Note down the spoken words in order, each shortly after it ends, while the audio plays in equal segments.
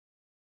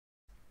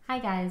Hi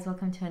guys,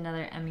 welcome to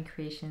another Emii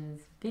Creations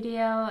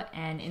video,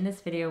 and in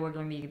this video we're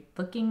going to be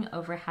looking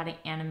over how to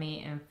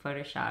animate in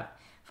Photoshop.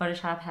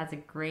 Photoshop has a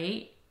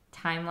great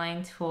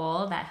timeline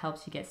tool that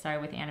helps you get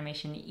started with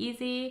animation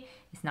easy.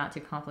 It's not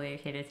too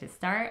complicated to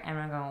start, and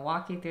we're going to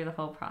walk you through the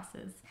whole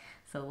process.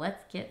 So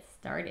let's get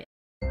started.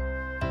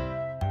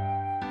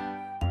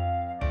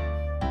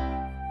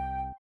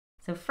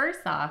 So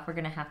first off, we're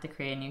going to have to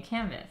create a new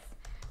canvas.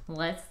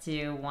 Let's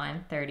do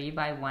 130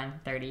 by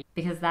 130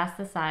 because that's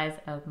the size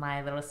of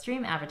my little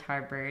stream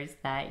avatar birds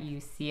that you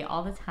see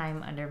all the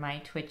time under my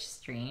Twitch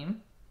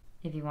stream.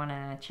 If you want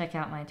to check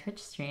out my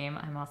Twitch stream,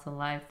 I'm also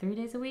live 3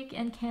 days a week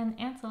and can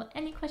answer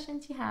any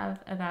questions you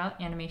have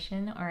about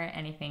animation or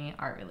anything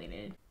art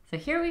related. So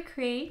here we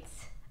create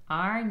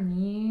our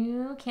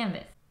new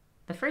canvas.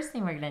 The first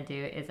thing we're going to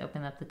do is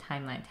open up the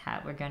timeline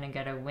tab. We're going to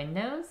go to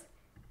Windows,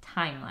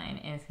 Timeline,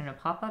 and it's going to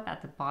pop up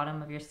at the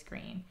bottom of your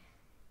screen.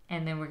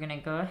 And then we're going to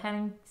go ahead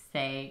and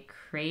say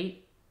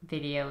create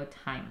video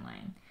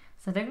timeline.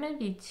 So there are going to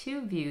be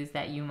two views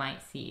that you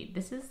might see.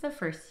 This is the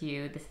first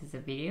view, this is a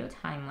video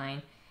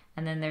timeline,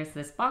 and then there's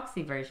this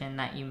boxy version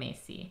that you may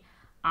see.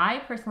 I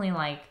personally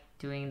like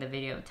doing the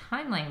video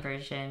timeline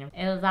version.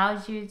 It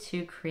allows you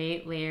to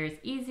create layers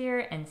easier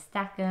and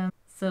stack them.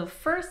 So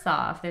first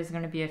off, there's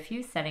going to be a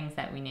few settings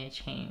that we need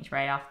to change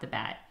right off the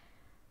bat.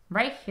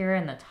 Right here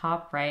in the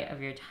top right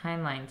of your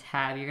timeline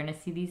tab, you're going to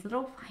see these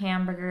little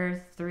hamburgers,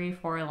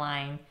 3-4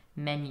 line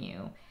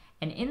menu.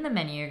 And in the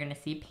menu, you're going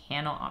to see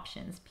panel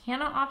options.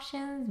 Panel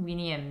options, we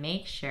need to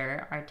make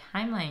sure our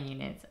timeline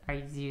units are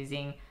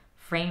using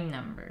frame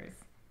numbers.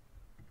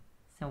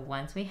 So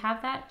once we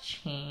have that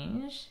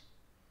changed,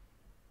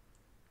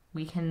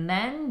 we can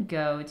then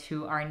go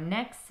to our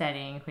next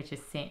setting, which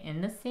is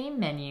in the same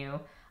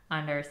menu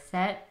under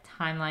set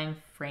timeline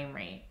frame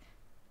rate.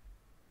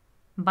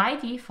 By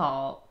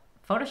default,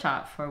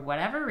 Photoshop, for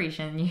whatever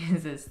reason,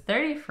 uses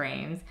 30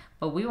 frames,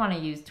 but we want to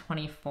use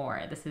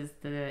 24. This is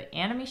the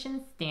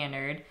animation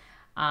standard.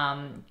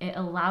 It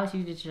allows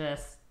you to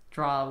just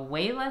draw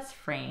way less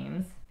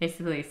frames,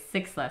 basically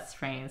 6 less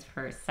frames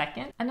per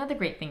second. Another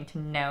great thing to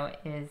note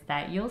is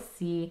that you'll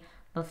see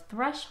the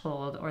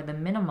threshold or the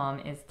minimum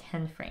is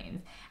 10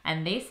 frames.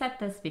 And they set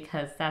this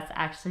because that's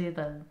actually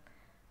the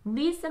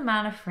least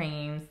amount of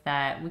frames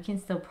that we can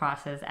still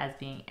process as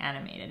being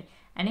animated.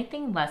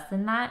 Anything less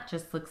than that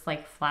just looks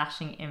like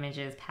flashing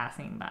images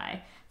passing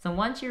by. So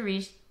once you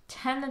reach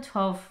 10 to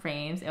 12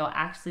 frames, it'll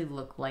actually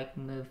look like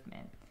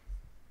movement.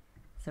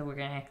 So we're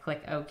going to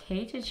click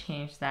OK to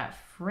change that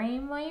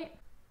frame rate.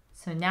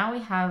 So now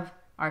we have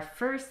our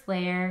first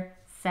layer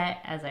set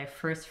as our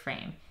first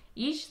frame.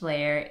 Each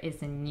layer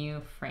is a new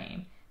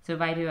frame. So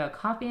if I do a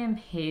copy and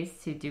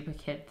paste to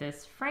duplicate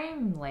this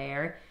frame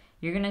layer,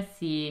 you're going to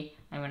see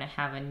I'm going to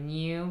have a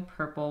new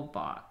purple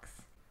box.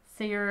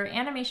 So your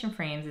animation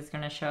frames is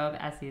going to show up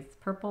as these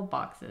purple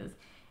boxes,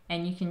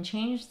 and you can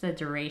change the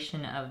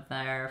duration of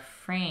their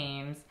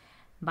frames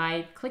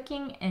by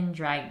clicking and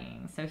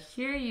dragging. So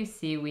here you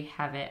see we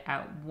have it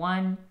at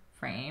 1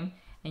 frame,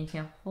 and you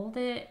can hold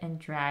it and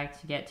drag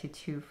to get to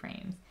 2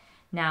 frames.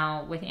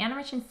 Now with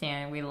animation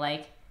standard, we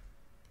like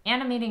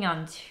animating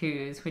on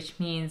 2s, which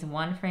means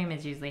 1 frame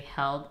is usually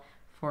held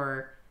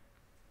for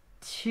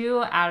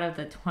 2 out of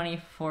the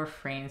 24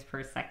 frames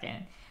per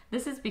second.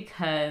 This is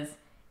because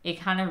it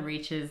kind of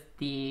reaches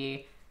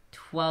the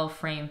 12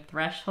 frame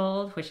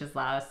threshold, which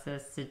allows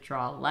us to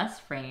draw less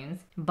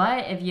frames.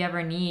 But if you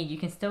ever need, you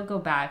can still go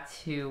back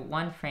to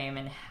 1 frame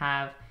and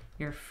have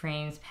your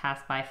frames pass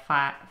by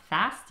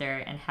faster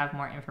and have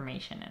more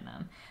information in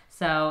them.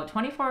 So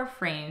 24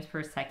 frames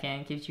per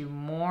second gives you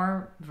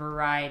more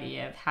variety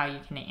of how you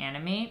can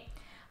animate,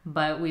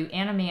 but we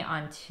animate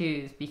on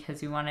 2s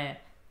because we want to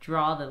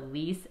draw the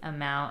least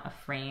amount of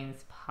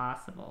frames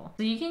possible.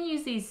 So you can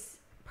use these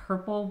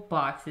purple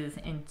boxes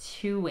in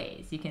 2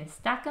 ways. You can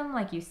stack them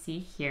like you see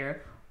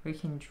here, or you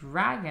can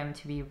drag them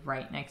to be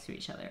right next to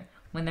each other.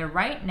 When they're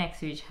right next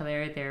to each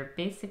other, they're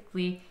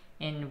basically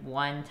in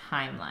one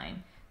timeline.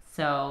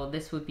 So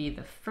this would be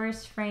the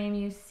first frame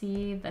you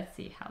see. Let's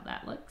see how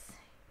that looks.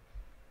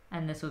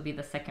 And this would be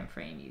the second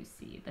frame you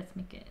see. Let's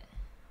make it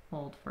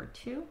hold for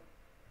 2.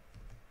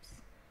 Oops.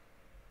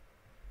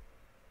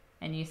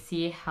 And you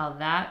see how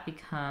that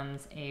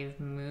becomes a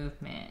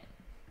movement.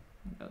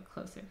 Go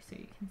closer so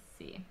you can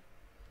see.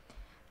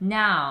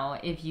 Now,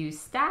 if you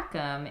stack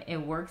them, it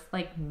works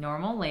like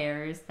normal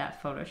layers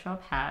that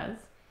Photoshop has.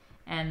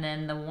 And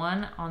then the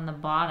one on the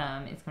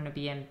bottom is going to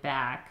be in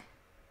back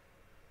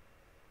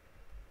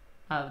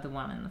of the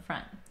one in the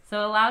front.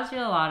 So it allows you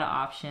a lot of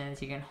options.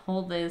 You can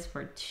hold this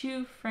for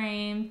 2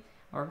 frames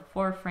or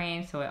 4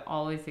 frames so it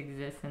always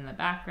exists in the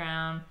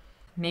background.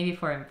 Maybe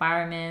for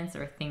environments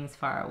or things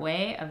far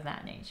away of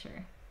that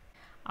nature.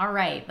 All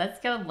right,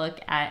 let's go look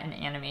at an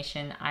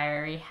animation I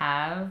already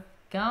have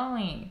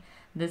going.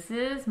 This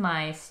is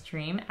my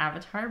stream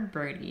avatar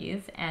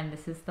birdies, and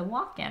this is the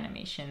walk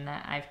animation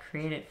that I've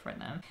created for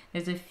them.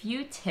 There's a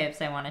few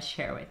tips I want to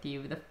share with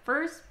you. The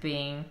first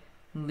being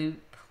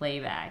loop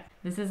playback.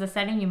 This is a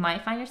setting you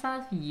might find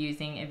yourself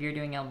using if you're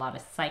doing a lot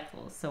of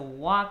cycles. So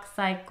walk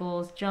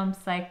cycles, jump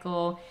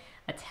cycle,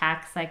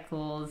 attack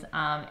cycles,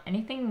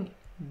 anything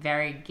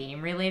very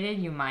game related,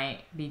 you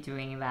might be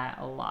doing that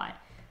a lot.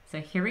 So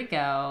here we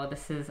go.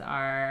 This is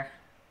our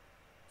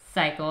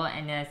cycle,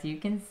 and as you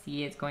can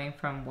see, it's going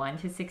from 1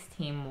 to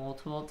 16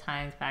 multiple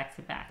times back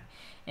to back.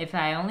 If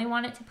I only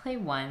want it to play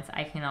once,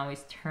 I can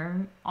always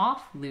turn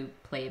off loop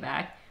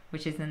playback,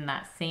 which is in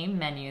that same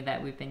menu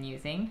that we've been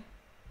using,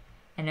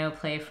 and it'll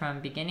play from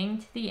beginning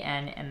to the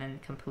end and then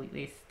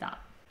completely stop.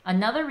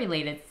 Another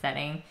related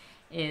setting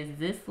is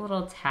this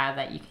little tab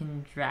that you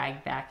can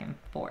drag back and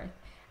forth.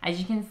 As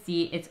you can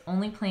see, it's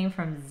only playing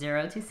from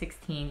 0 to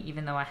 16,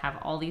 even though I have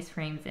all these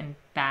frames in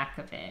back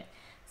of it.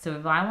 So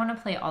if I want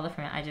to play all the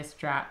frames, I just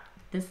drop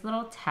this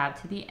little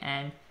tab to the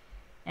end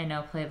and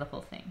it'll play the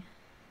whole thing.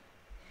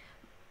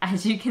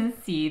 As you can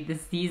see,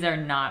 these are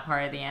not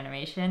part of the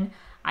animation.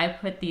 I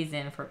put these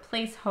in for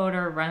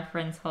placeholder,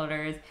 reference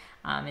holders.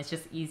 It's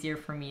just easier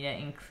for me to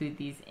include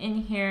these in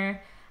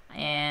here,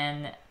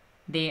 and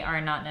they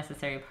are not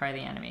necessarily part of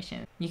the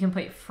animation. You can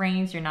put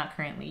frames you're not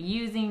currently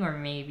using, or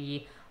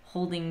maybe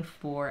holding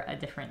for a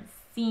different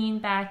scene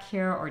back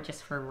here, or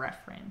just for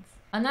reference.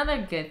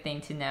 Another good thing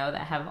to know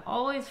that have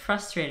always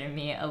frustrated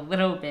me a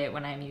little bit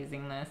when I'm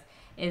using this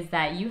is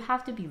that you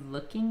have to be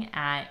looking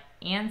at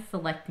and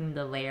selecting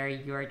the layer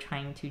you're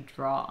trying to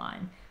draw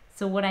on.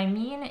 So what I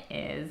mean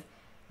is,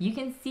 you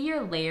can see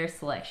your layer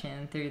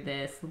selection through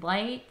this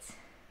light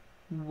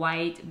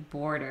white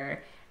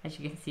border, as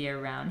you can see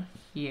around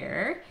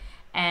here.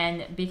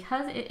 And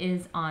because it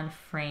is on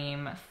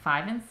frame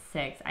 5 and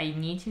 6, I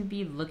need to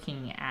be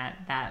looking at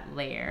that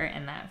layer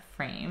and that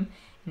frame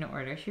in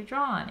order to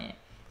draw on it.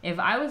 If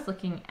I was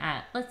looking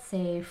at, let's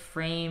say,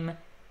 frame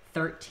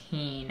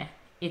 13,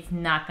 it's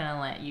not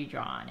gonna let you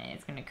draw on it.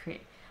 It's gonna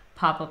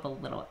pop up a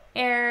little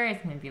error.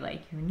 It's gonna be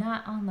like, you're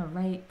not on the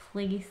right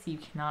place, you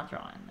cannot draw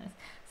on this.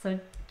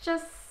 So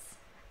just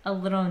a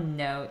little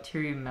note to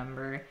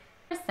remember.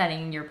 A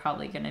setting you're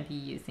probably gonna be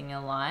using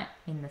a lot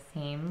in the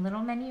same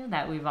little menu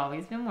that we've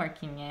always been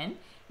working in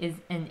is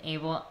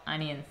enable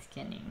onion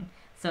skinning.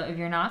 So if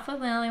you're not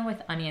familiar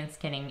with onion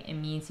skinning, it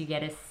means you get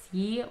to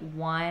see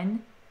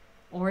one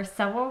or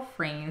several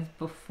frames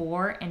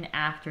before and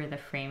after the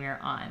frame you're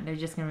on. They're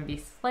just gonna be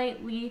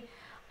slightly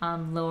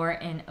lower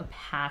in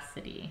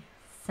opacity.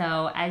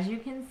 So as you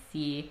can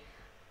see,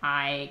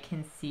 I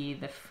can see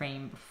the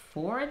frame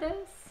before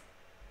this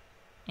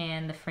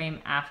and the frame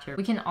after.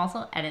 We can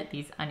also edit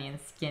these onion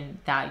skin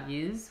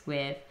values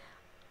with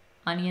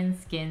onion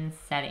skin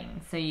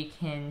settings. So you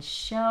can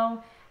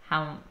show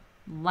how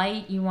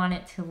light you want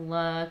it to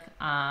look,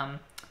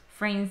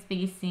 frame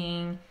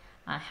spacing,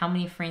 how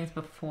many frames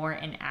before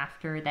and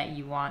after that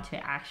you want to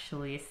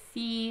actually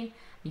see.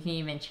 You can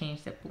even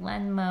change the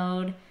blend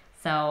mode.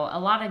 So a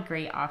lot of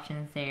great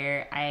options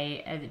there.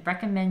 I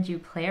recommend you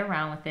play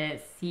around with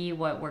it, see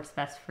what works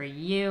best for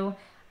you.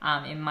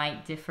 It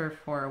might differ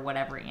for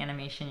whatever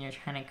animation you're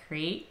trying to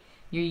create.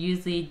 You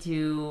usually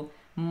do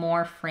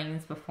more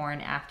frames before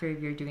and after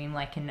if you're doing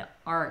like an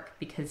arc,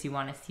 because you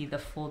want to see the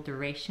full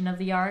duration of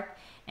the arc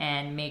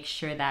and make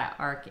sure that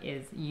arc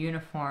is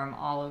uniform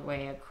all the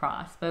way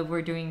across. But if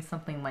we're doing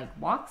something like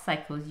walk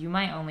cycles, you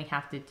might only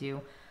have to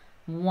do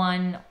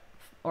 1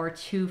 or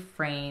 2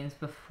 frames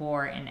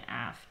before and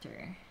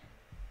after.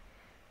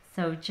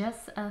 So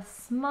just a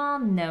small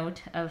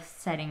note of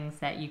settings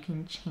that you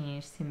can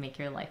change to make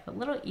your life a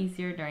little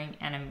easier during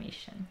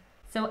animation.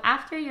 So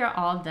after you're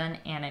all done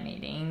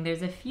animating,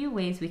 there's a few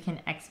ways we can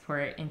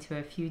export into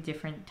a few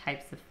different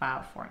types of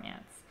file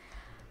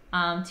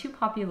formats. 2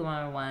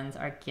 popular ones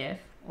are GIF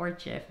or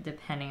GIF,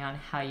 depending on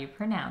how you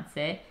pronounce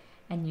it.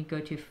 And you go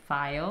to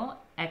File,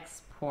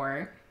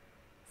 Export,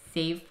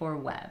 Save for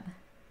Web.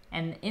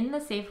 And in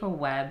the Save for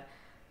Web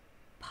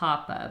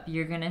pop-up,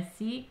 you're gonna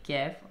see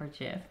GIF or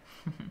GIF.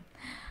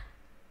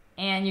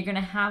 And you're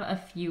gonna have a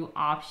few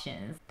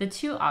options. The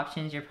 2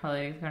 options you're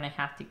probably gonna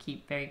have to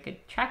keep very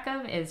good track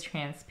of is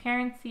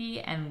transparency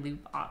and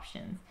loop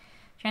options.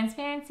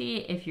 Transparency,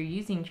 if you're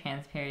using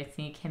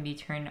transparency, can be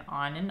turned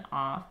on and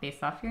off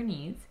based off your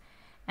needs.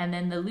 And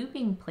then the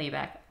looping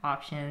playback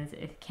options,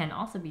 it can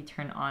also be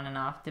turned on and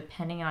off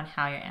depending on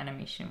how your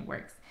animation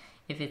works.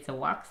 If it's a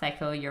walk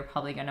cycle, you're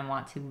probably gonna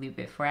want to loop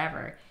it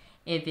forever.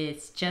 If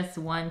it's just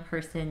one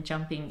person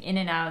jumping in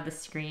and out of the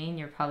screen,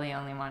 you're probably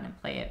only want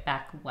to play it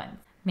back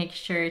once. Make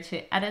sure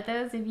to edit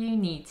those if you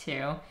need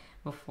to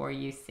before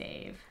you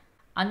save.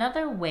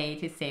 Another way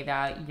to save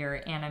out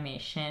your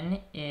animation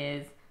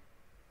is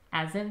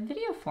as a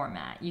video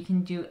format. You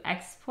can do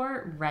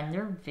export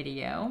render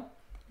video,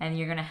 and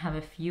you're gonna have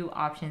a few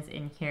options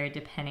in here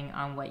depending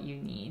on what you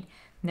need.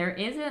 There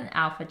is an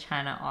alpha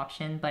channel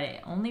option, but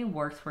it only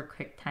works for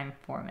QuickTime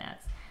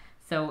formats.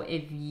 So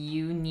if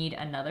you need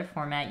another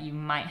format, you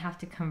might have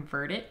to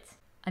convert it.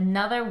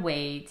 Another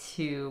way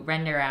to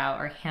render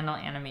out or handle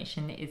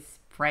animation is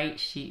sprite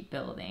sheet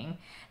building.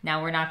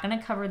 Now we're not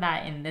gonna cover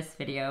that in this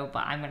video,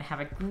 but I'm gonna have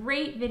a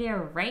great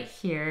video right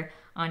here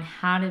on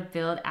how to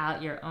build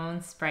out your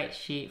own sprite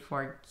sheet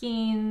for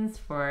games,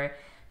 for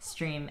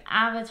stream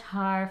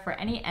avatar, for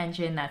any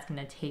engine that's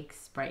going to take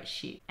sprite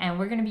sheet. And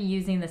we're going to be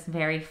using this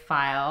very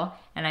file,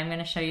 and I'm going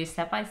to show you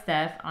step by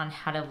step on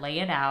how to lay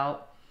it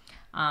out,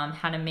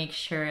 how to make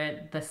sure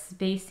the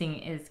spacing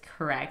is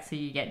correct so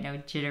you get no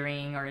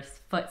jittering or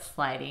foot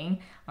sliding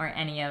or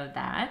any of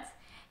that.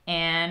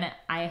 And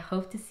I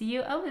hope to see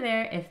you over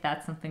there if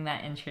that's something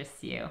that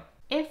interests you.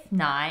 If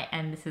not,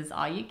 and this is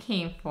all you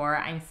came for,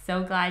 I'm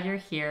so glad you're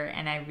here,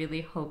 and I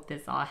really hope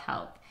this all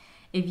helped.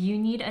 If you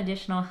need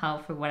additional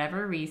help for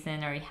whatever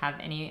reason, or you have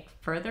any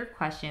further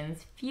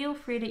questions, feel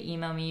free to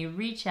email me,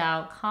 reach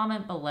out,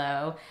 comment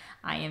below.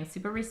 I am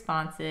super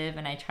responsive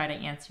and I try to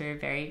answer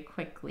very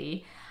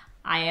quickly.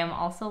 I am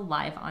also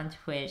live on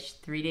Twitch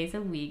 3 days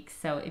a week,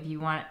 so if you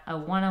want a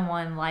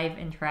one-on-one live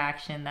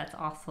interaction, that's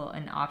also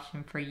an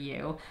option for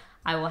you.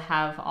 I will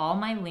have all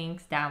my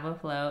links down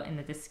below in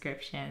the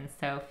description,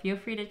 so feel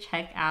free to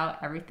check out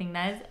everything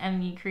that is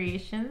Emii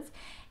Creations,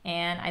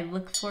 and I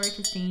look forward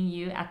to seeing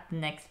you at the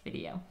next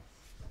video.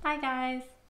 Bye guys!